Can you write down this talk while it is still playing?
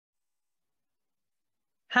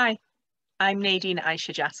Hi, I'm Nadine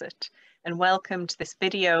Aisha-Jassett, and welcome to this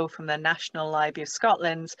video from the National Library of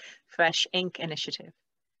Scotland's Fresh Ink initiative,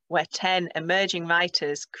 where 10 emerging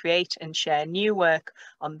writers create and share new work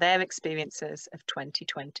on their experiences of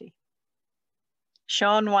 2020.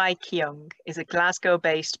 Wai Keung is a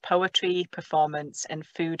Glasgow-based poetry, performance, and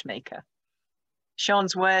food maker.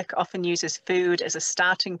 Sean's work often uses food as a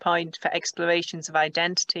starting point for explorations of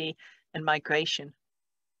identity and migration.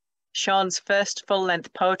 Sean's first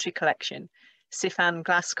full-length poetry collection, Sifan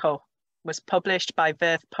Glasgow, was published by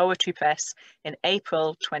Verve Poetry Press in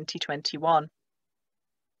April 2021.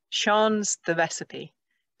 Sean's The Recipe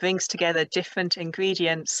brings together different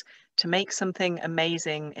ingredients to make something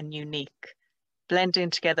amazing and unique, blending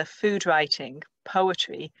together food writing,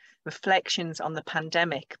 poetry, reflections on the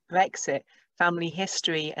pandemic, Brexit, family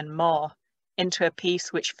history, and more, into a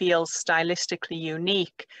piece which feels stylistically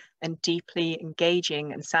unique and deeply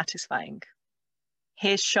engaging and satisfying.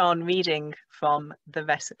 Here's Sean reading from The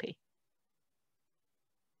Recipe.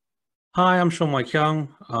 Hi, I'm Wai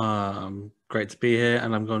Keung. Great to be here,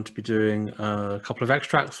 and I'm going to be doing a couple of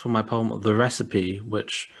extracts from my poem The Recipe,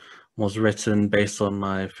 which was written based on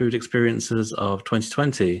my food experiences of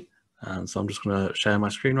 2020. And so I'm just going to share my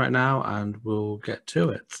screen right now and we'll get to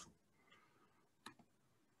it.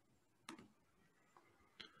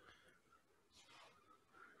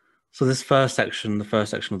 So this first section, the first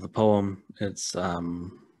section of the poem, it's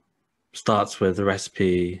starts with the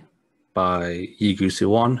recipe by Yigu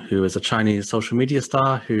Siwan, who is a Chinese social media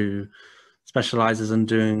star who specializes in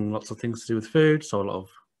doing lots of things to do with food. So a lot of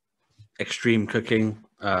extreme cooking,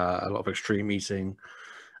 a lot of extreme eating.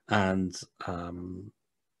 And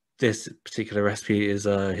this particular recipe is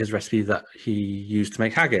his recipe that he used to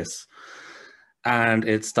make haggis. And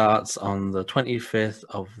it starts on the 25th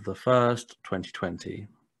of the 1st, 2020.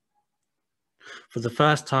 For the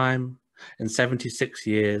first time in 76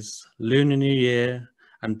 years, Lunar New Year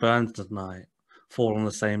and Burns Night fall on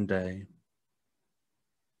the same day.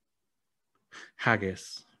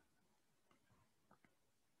 Haggis.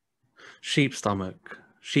 Sheep stomach,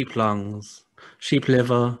 sheep lungs, sheep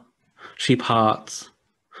liver, sheep heart,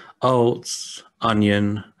 oats,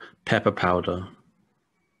 onion, pepper powder.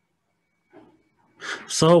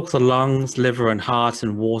 Soak the lungs, liver and heart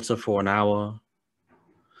in water for an hour.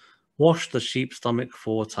 Wash the sheep stomach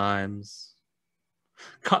 4 times.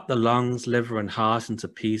 Cut the lungs, liver and heart into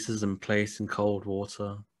pieces and place in cold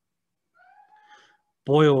water.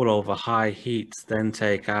 Boil over high heat, then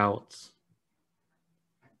take out.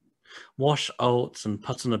 Wash oats and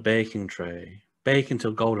put on a baking tray. Bake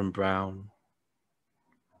until golden brown.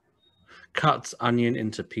 Cut onion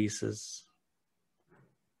into pieces.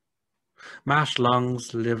 Mash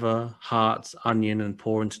lungs, liver, heart, onion and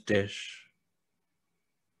pour into dish.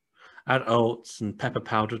 Add oats and pepper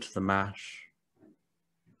powder to the mash.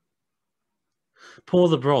 Pour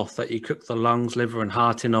the broth that you cooked the lungs, liver and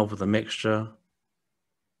heart in over the mixture.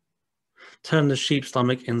 Turn the sheep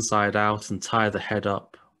stomach inside out and tie the head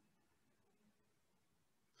up.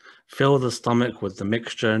 Fill the stomach with the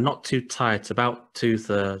mixture, not too tight, about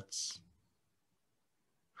 2/3.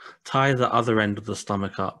 Tie the other end of the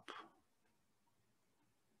stomach up.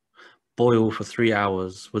 Boil for 3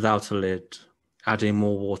 hours without a lid, adding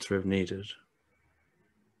more water if needed.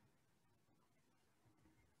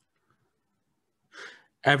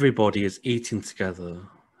 Everybody is eating together,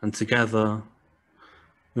 and together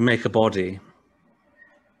we make a body.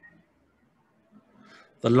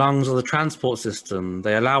 The lungs are the transport system.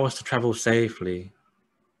 They allow us to travel safely.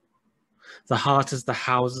 The heart is the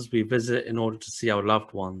houses we visit in order to see our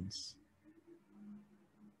loved ones.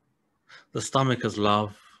 The stomach is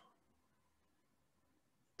love.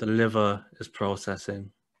 The liver is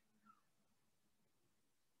processing.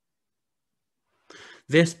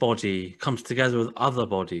 This body comes together with other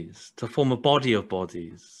bodies to form a body of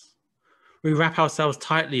bodies. We wrap ourselves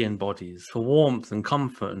tightly in bodies for warmth and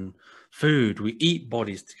comfort and food. We eat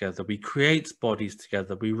bodies together. We create bodies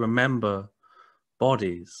together. We remember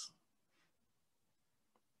bodies.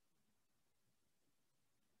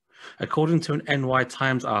 According to an NY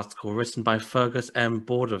Times article written by Fergus M.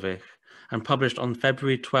 Bordovich and published on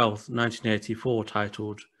February 12, 1984,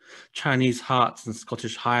 titled Chinese Hearts in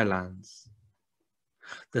Scottish Highlands,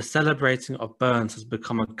 the celebrating of Burns has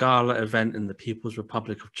become a gala event in the People's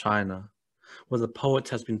Republic of China, where the poet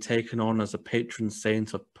has been taken on as a patron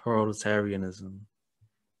saint of proletarianism.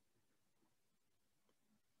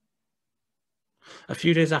 A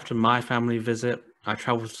few days after my family visit, I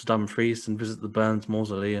travel to Dumfries and visit the Burns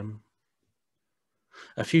Mausoleum.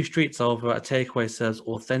 A few streets over, a takeaway serves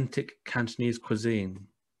authentic Cantonese cuisine.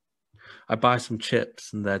 I buy some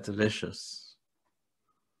chips and they're delicious.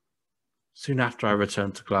 Soon after I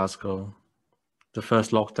returned to Glasgow, the first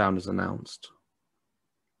lockdown is announced.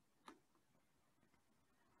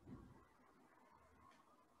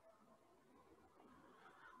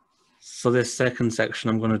 So this second section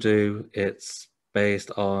I'm going to do, it's based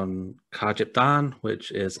on kajip dan,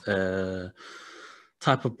 which is a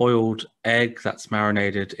type of boiled egg that's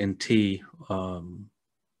marinated in tea, and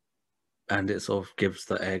it sort of gives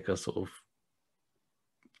the egg a sort of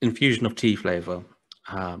infusion of tea flavor.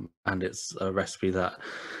 And it's a recipe that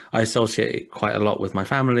I associate quite a lot with my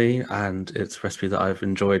family, and it's a recipe that I've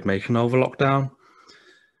enjoyed making over lockdown.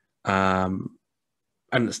 And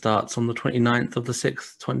it starts on the 29th of the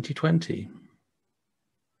 6th, 2020.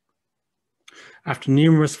 After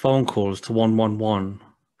numerous phone calls to 111,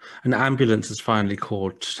 an ambulance is finally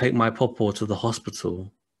called to take my popo to the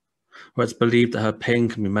hospital, where it's believed that her pain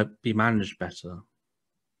can be managed better.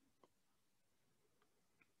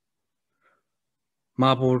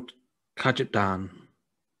 Marbled kajip dan.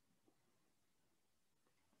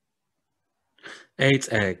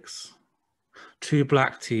 8 eggs, 2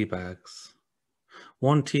 black tea bags,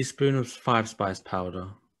 1 teaspoon of 5-spice powder,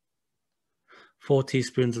 4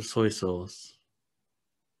 teaspoons of soy sauce,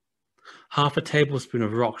 half a tablespoon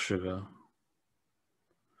of rock sugar,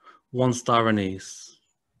 1 star anise,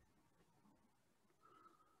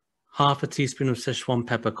 half a teaspoon of Sichuan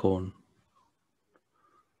peppercorn,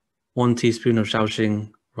 1 teaspoon of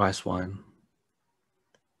Shaoxing rice wine.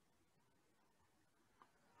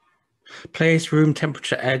 Place room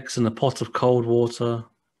temperature eggs in a pot of cold water.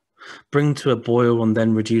 Bring to a boil and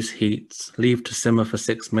then reduce heat. Leave to simmer for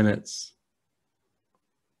 6 minutes.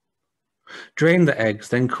 Drain the eggs,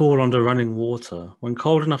 then cool under running water. When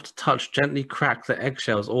cold enough to touch, gently crack the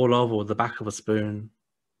eggshells all over with the back of a spoon.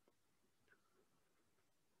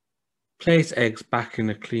 Place eggs back in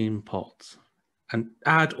a clean pot and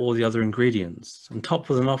add all the other ingredients and top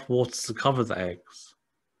with enough water to cover the eggs.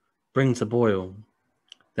 Bring to boil,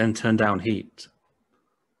 then turn down heat.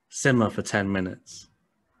 Simmer for 10 minutes.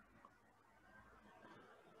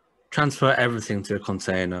 Transfer everything to a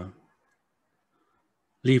container.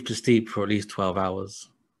 Leave to steep for at least 12 hours.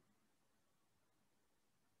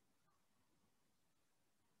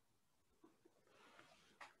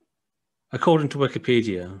 According to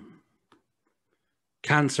Wikipedia,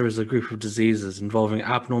 cancer is a group of diseases involving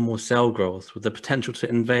abnormal cell growth with the potential to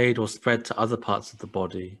invade or spread to other parts of the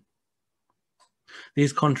body.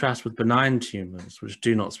 These contrast with benign tumors, which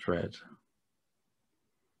do not spread.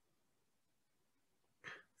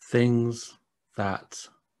 Things that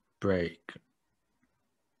break.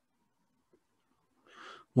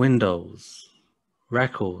 Windows,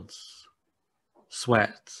 records,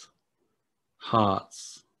 sweat,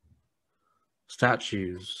 hearts,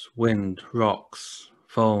 statues, wind, rocks,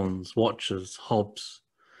 phones, watches, hobs,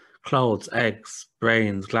 clothes, eggs,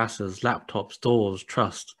 brains, glasses, laptops, doors,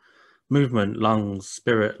 trust, movement, lungs,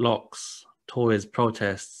 spirit, locks, toys,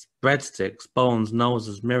 protests, breadsticks, bones,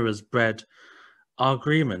 noses, mirrors, bread,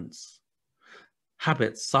 agreements,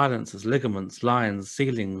 habits, silences, ligaments, lines,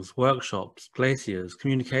 ceilings, workshops, glaciers,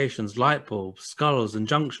 communications, light bulbs, skulls,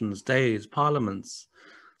 injunctions, days, parliaments,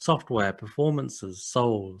 software, performances,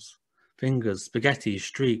 souls, fingers, spaghetti,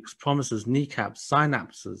 streaks, promises, kneecaps,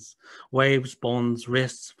 synapses, waves, bonds,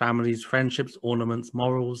 wrists, families, friendships, ornaments,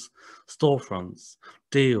 morals, storefronts,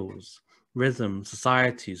 deals, rhythm,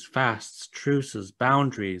 societies, fasts, truces,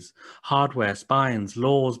 boundaries, hardware, spines,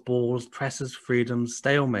 laws, balls, presses, freedoms,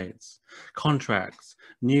 stalemates, contracts,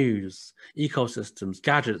 news, ecosystems,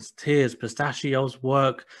 gadgets, tears, pistachios,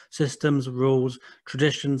 work, systems, rules,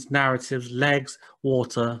 traditions, narratives, legs,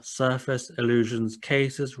 water, surface, illusions,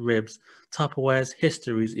 cases, ribs, Tupperwares,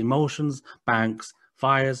 histories, emotions, banks,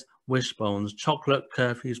 fires, wishbones, chocolate,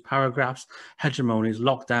 curfews, paragraphs, hegemonies,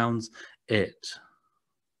 lockdowns, it.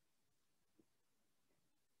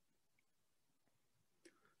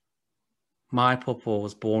 My Popo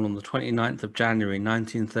was born on the 29th of January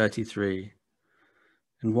 1933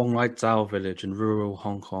 in Wong Lai Tsao village in rural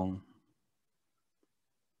Hong Kong.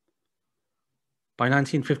 By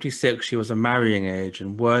 1956, she was of marrying age,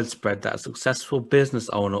 and word spread that a successful business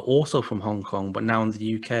owner, also from Hong Kong but now in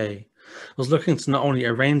the UK, was looking to not only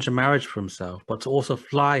arrange a marriage for himself, but to also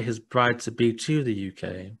fly his bride-to-be to the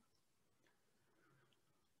UK.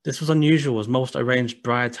 This was unusual, as most arranged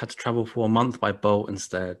brides had to travel for a month by boat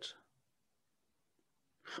instead.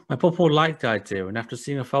 My Popo liked the idea, and after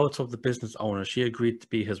seeing a photo of the business owner, she agreed to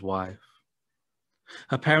be his wife.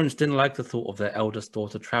 Her parents didn't like the thought of their eldest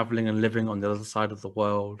daughter traveling and living on the other side of the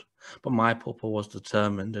world, but my Popo was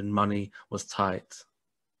determined and money was tight.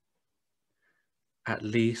 At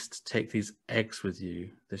least take these eggs with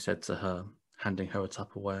you, they said to her, handing her a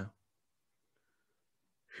Tupperware.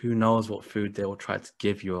 Who knows what food they will try to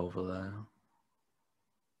give you over there?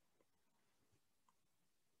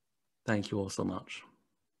 Thank you all so much.